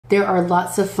There are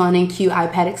lots of fun and cute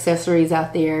iPad accessories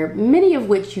out there, many of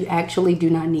which you actually do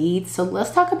not need. So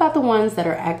let's talk about the ones that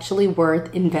are actually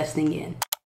worth investing in.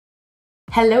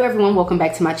 Hello everyone, welcome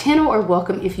back to my channel, or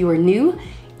welcome if you are new.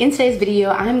 In today's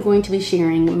video, I'm going to be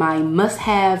sharing my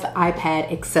must-have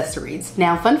iPad accessories.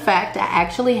 Now, fun fact, I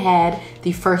actually had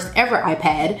the first ever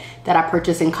iPad that I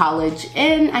purchased in college,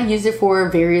 and I used it for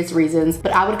various reasons,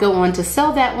 but I would go on to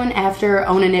sell that one after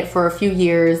owning it for a few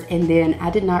years, and then I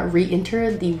did not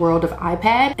re-enter the world of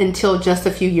iPad until just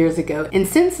a few years ago. And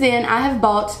since then, I have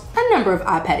bought a number of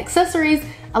iPad accessories,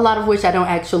 a lot of which I don't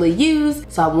actually use,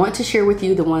 so I want to share with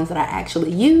you the ones that I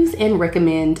actually use and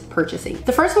recommend purchasing.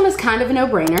 The first one is kind of a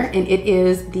no-brainer, and it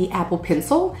is the Apple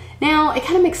Pencil. Now, it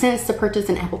kind of makes sense to purchase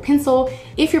an Apple Pencil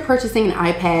if you're purchasing an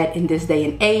iPad in this day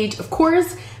and age, of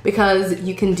course, because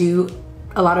you can do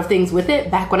a lot of things with it.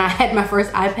 Back when I had my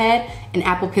first iPad, an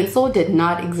Apple Pencil did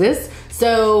not exist.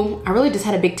 So I really just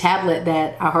had a big tablet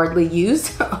that I hardly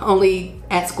used, only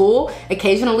at school,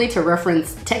 occasionally to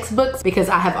reference textbooks, because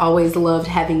I have always loved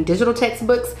having digital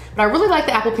textbooks. But I really like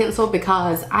the Apple Pencil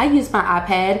because I use my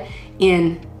iPad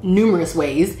in numerous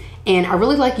ways, and I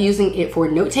really like using it for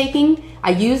note-taking.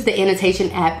 I use the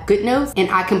annotation app GoodNotes, and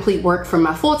I complete work from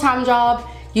my full-time job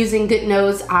using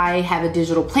GoodNotes. I have a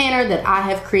digital planner that I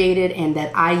have created and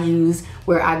that I use,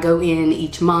 where I go in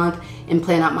each month and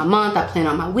plan out my month, I plan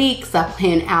out my weeks, I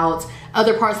plan out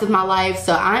other parts of my life.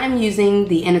 So I am using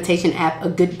the annotation app a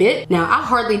good bit. Now, I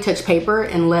hardly touch paper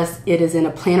unless it is in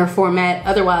a planner format.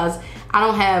 Otherwise, I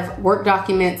don't have work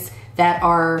documents that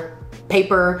are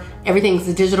paper,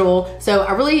 everything's digital. So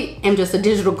I really am just a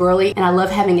digital girly, and I love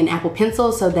having an Apple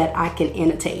Pencil so that I can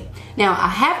annotate. Now, I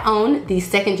have owned the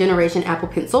second generation Apple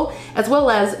Pencil as well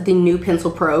as the new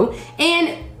Pencil Pro,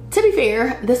 and to be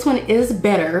fair, this one is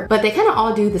better, but they kind of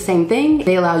all do the same thing.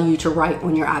 They allow you to write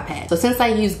on your iPad. So since I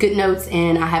use GoodNotes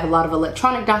and I have a lot of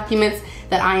electronic documents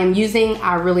that I am using,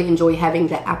 I really enjoy having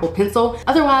the Apple Pencil.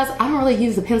 Otherwise, I don't really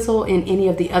use the pencil in any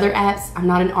of the other apps. I'm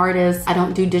not an artist. I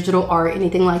don't do digital art,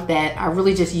 anything like that. I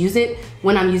really just use it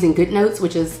when I'm using GoodNotes,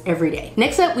 which is every day.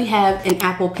 Next up, we have an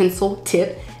Apple Pencil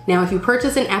tip. Now, if you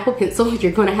purchase an Apple Pencil,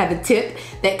 you're gonna have a tip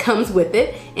that comes with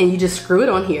it, and you just screw it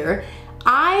on here.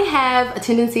 I have a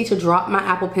tendency to drop my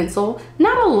Apple Pencil,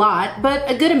 not a lot, but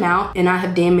a good amount, and I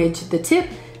have damaged the tip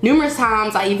numerous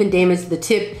times. I even damaged the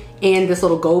tip and this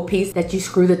little gold piece that you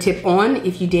screw the tip on.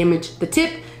 If you damage the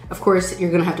tip, of course,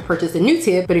 you're gonna have to purchase a new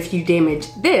tip, but if you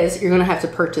damage this, you're gonna have to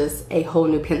purchase a whole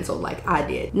new pencil like I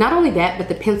did. Not only that, but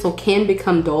the pencil can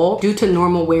become dull due to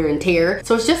normal wear and tear,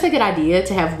 so it's just a good idea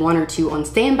to have one or two on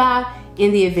standby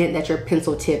in the event that your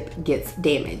pencil tip gets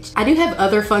damaged. I do have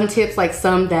other fun tips, like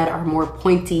some that are more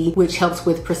pointy, which helps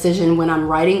with precision when I'm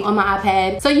writing on my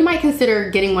iPad. So you might consider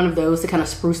getting one of those to kind of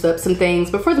spruce up some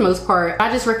things, but for the most part, I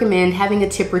just recommend having a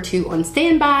tip or two on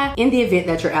standby in the event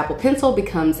that your Apple Pencil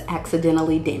becomes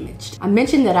accidentally damaged. I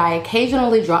mentioned that I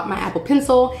occasionally drop my Apple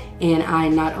Pencil, and I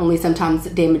not only sometimes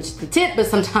damage the tip, but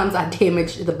sometimes I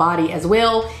damage the body as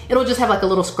well. It'll just have like a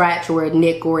little scratch or a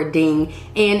nick or a ding,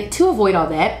 and to avoid all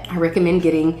that, I recommend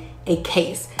getting a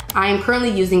case. I am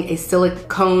currently using a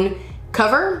silicone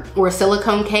cover or a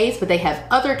silicone case, but they have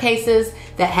other cases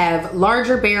that have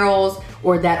larger barrels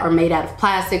or that are made out of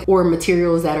plastic or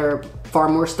materials that are far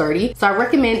more sturdy. So I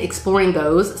recommend exploring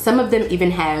those. Some of them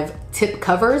even have tip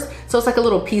covers, so it's like a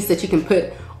little piece that you can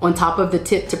put on top of the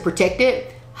tip to protect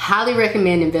it. Highly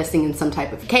recommend investing in some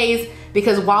type of case,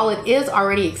 because while it is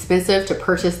already expensive to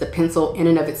purchase the pencil in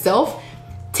and of itself,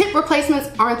 tip replacements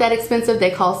aren't that expensive.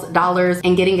 They cost dollars,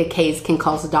 and getting a case can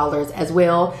cost dollars as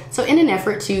well. So in an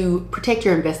effort to protect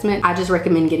your investment, I just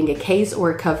recommend getting a case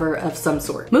or a cover of some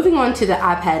sort. Moving on to the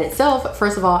iPad itself,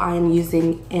 first of all, I am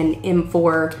using an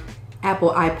M4 Apple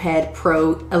iPad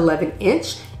Pro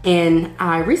 11-inch. And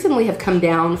I recently have come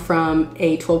down from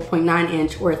a 12.9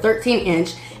 inch or a 13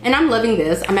 inch, and I'm loving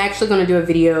this. I'm actually gonna do a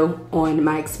video on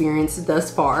my experience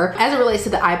thus far. As it relates to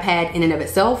the iPad in and of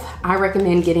itself, I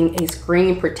recommend getting a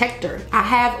screen protector. I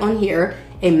have on here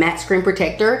a matte screen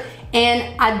protector,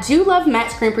 and I do love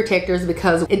matte screen protectors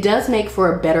because it does make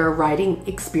for a better writing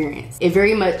experience. It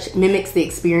very much mimics the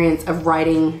experience of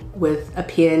writing with a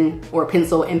pen or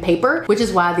pencil and paper, which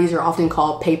is why these are often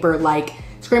called paper-like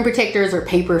screen protectors or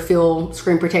paper fill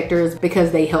screen protectors,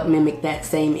 because they help mimic that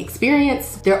same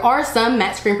experience. There are some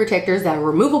matte screen protectors that are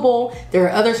removable. There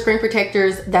are other screen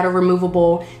protectors that are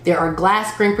removable. There are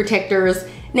glass screen protectors.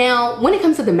 Now, when it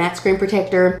comes to the matte screen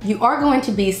protector, you are going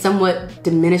to be somewhat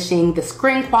diminishing the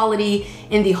screen quality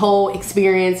and the whole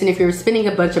experience. And if you're spending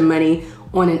a bunch of money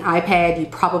on an iPad, you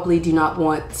probably do not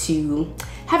want to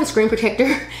have a screen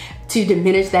protector to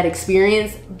diminish that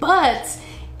experience. But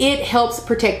it helps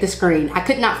protect the screen. I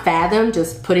could not fathom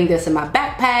just putting this in my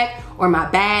backpack or my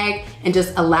bag and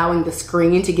just allowing the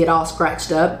screen to get all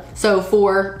scratched up. So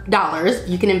for $,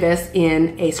 you can invest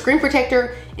in a screen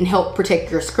protector and help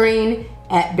protect your screen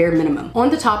at bare minimum.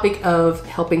 On the topic of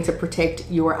helping to protect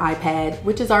your iPad,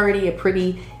 which is already a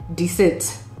pretty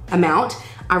decent amount,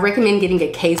 I recommend getting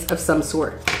a case of some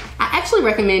sort. I actually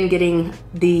recommend getting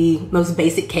the most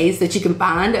basic case that you can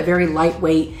find, a very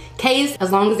lightweight case,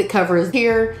 as long as it covers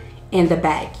here and the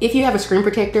back. If you have a screen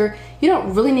protector, you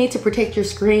don't really need to protect your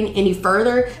screen any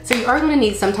further, so you are gonna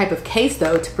need some type of case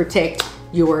though to protect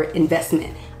your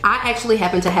investment. I actually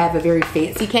happen to have a very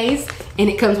fancy case, and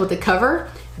it comes with a cover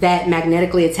that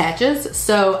magnetically attaches.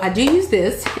 So I do use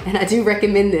this and I do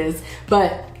recommend this,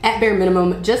 but at bare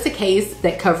minimum, just a case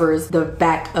that covers the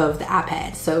back of the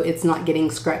iPad so it's not getting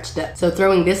scratched up. So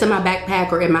throwing this in my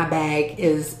backpack or in my bag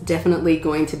is definitely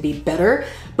going to be better.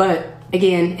 But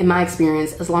again, in my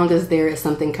experience, as long as there is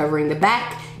something covering the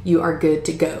back, you are good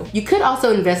to go. You could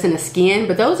also invest in a skin,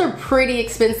 but those are pretty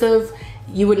expensive.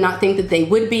 You would not think that they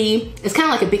would be. It's kind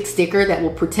of like a big sticker that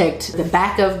will protect the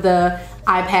back of the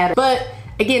iPad. But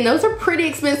again, those are pretty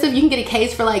expensive. You can get a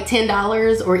case for like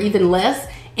 $10 or even less.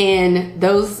 And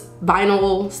those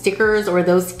vinyl stickers or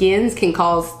those skins can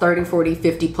cost $30, $40,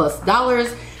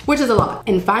 $50+ which is a lot.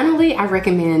 And finally, I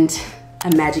recommend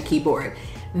a Magic Keyboard.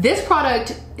 This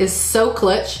product is so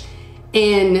clutch,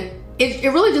 and it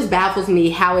really just baffles me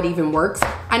how it even works.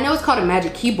 I know it's called a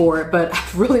Magic Keyboard, but I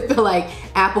really feel like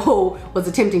Apple was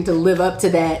attempting to live up to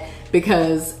that,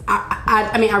 because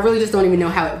I mean, I really just don't even know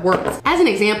how it works. As an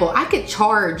example, I could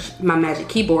charge my Magic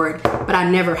Keyboard, but I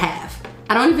never have.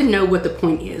 I don't even know what the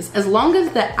point is. As long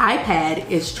as the iPad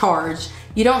is charged,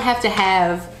 you don't have to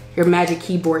have your Magic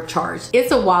Keyboard charged.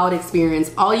 It's a wild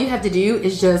experience. All you have to do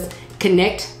is just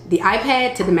connect the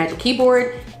iPad to the Magic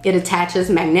Keyboard. It attaches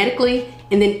magnetically,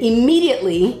 and then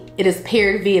immediately it is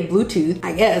paired via Bluetooth,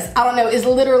 I guess. I don't know, it's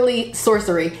literally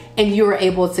sorcery, and you're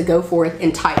able to go forth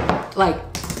and type. Like,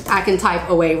 I can type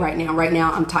away right now. Right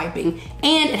now I'm typing.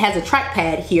 And it has a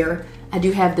trackpad here. I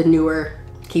do have the newer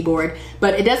keyboard,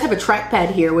 but it does have a trackpad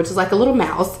here, which is like a little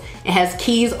mouse. It has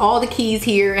keys, all the keys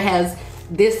here. It has,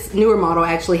 this newer model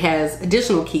actually has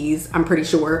additional keys, I'm pretty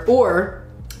sure, or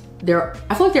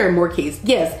I feel like there are more keys.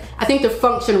 Yes, I think the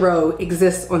function row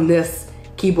exists on this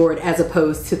keyboard as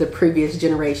opposed to the previous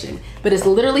generation, but it's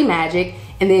literally magic.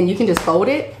 And then you can just fold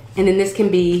it, and then this can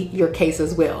be your case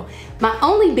as well. My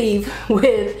only beef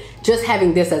with just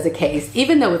having this as a case,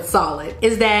 even though it's solid,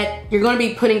 is that you're gonna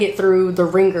be putting it through the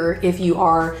ringer if you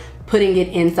are putting it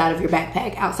inside of your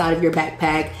backpack, outside of your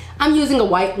backpack. I'm using a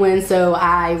white one, so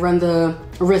I run the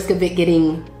risk of it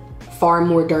getting far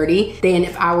more dirty than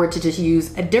if I were to just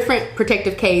use a different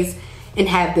protective case and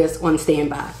have this on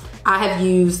standby. I have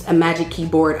used a Magic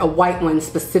Keyboard, a white one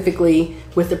specifically,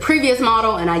 with the previous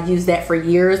model, and I used that for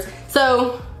years.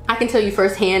 So I can tell you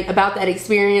firsthand about that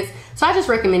experience. So I just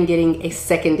recommend getting a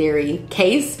secondary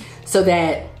case so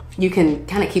that you can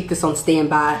kind of keep this on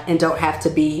standby and don't have to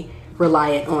be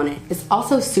reliant on it. It's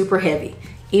also super heavy.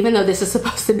 Even though this is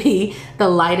supposed to be the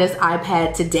lightest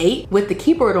iPad to date, with the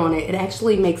keyboard on it, it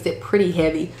actually makes it pretty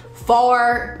heavy.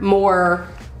 Far more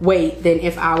weight than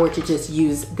if I were to just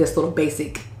use this little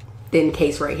basic thin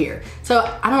case right here. So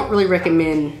I don't really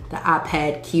recommend the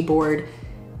iPad keyboard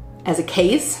as a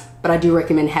case, but I do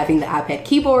recommend having the iPad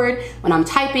keyboard when I'm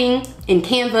typing in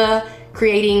Canva,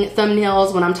 creating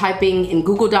thumbnails, when I'm typing in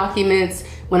Google Documents,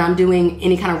 when I'm doing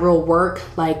any kind of real work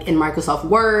like in Microsoft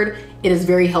Word. It is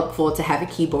very helpful to have a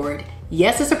keyboard.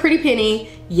 Yes, it's a pretty penny.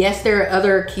 Yes, there are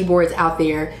other keyboards out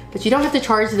there, but you don't have to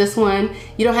charge this one.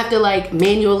 You don't have to like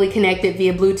manually connect it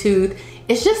via Bluetooth.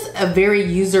 It's just a very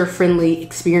user-friendly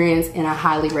experience, and I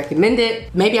highly recommend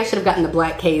it. Maybe I should have gotten the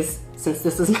black case since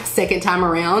this is my second time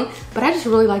around, but I just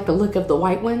really like the look of the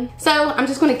white one. So I'm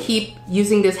just gonna keep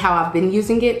using this how I've been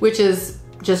using it, which is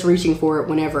just reaching for it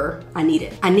whenever I need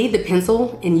it. I need the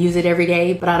pencil and use it every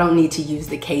day, but I don't need to use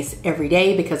the case every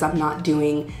day because I'm not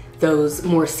doing those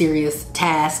more serious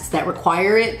tasks that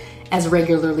require it as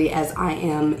regularly as I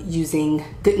am using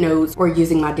GoodNotes or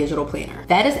using my digital planner.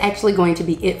 That is actually going to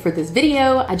be it for this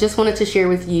video. I just wanted to share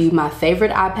with you my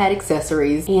favorite iPad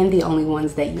accessories and the only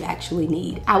ones that you actually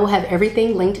need. I will have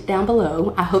everything linked down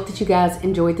below. I hope that you guys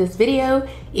enjoyed this video.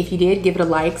 If you did, give it a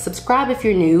like, subscribe if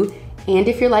you're new, and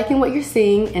if you're liking what you're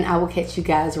seeing, and I will catch you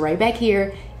guys right back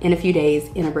here in a few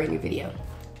days in a brand new video.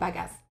 Bye guys.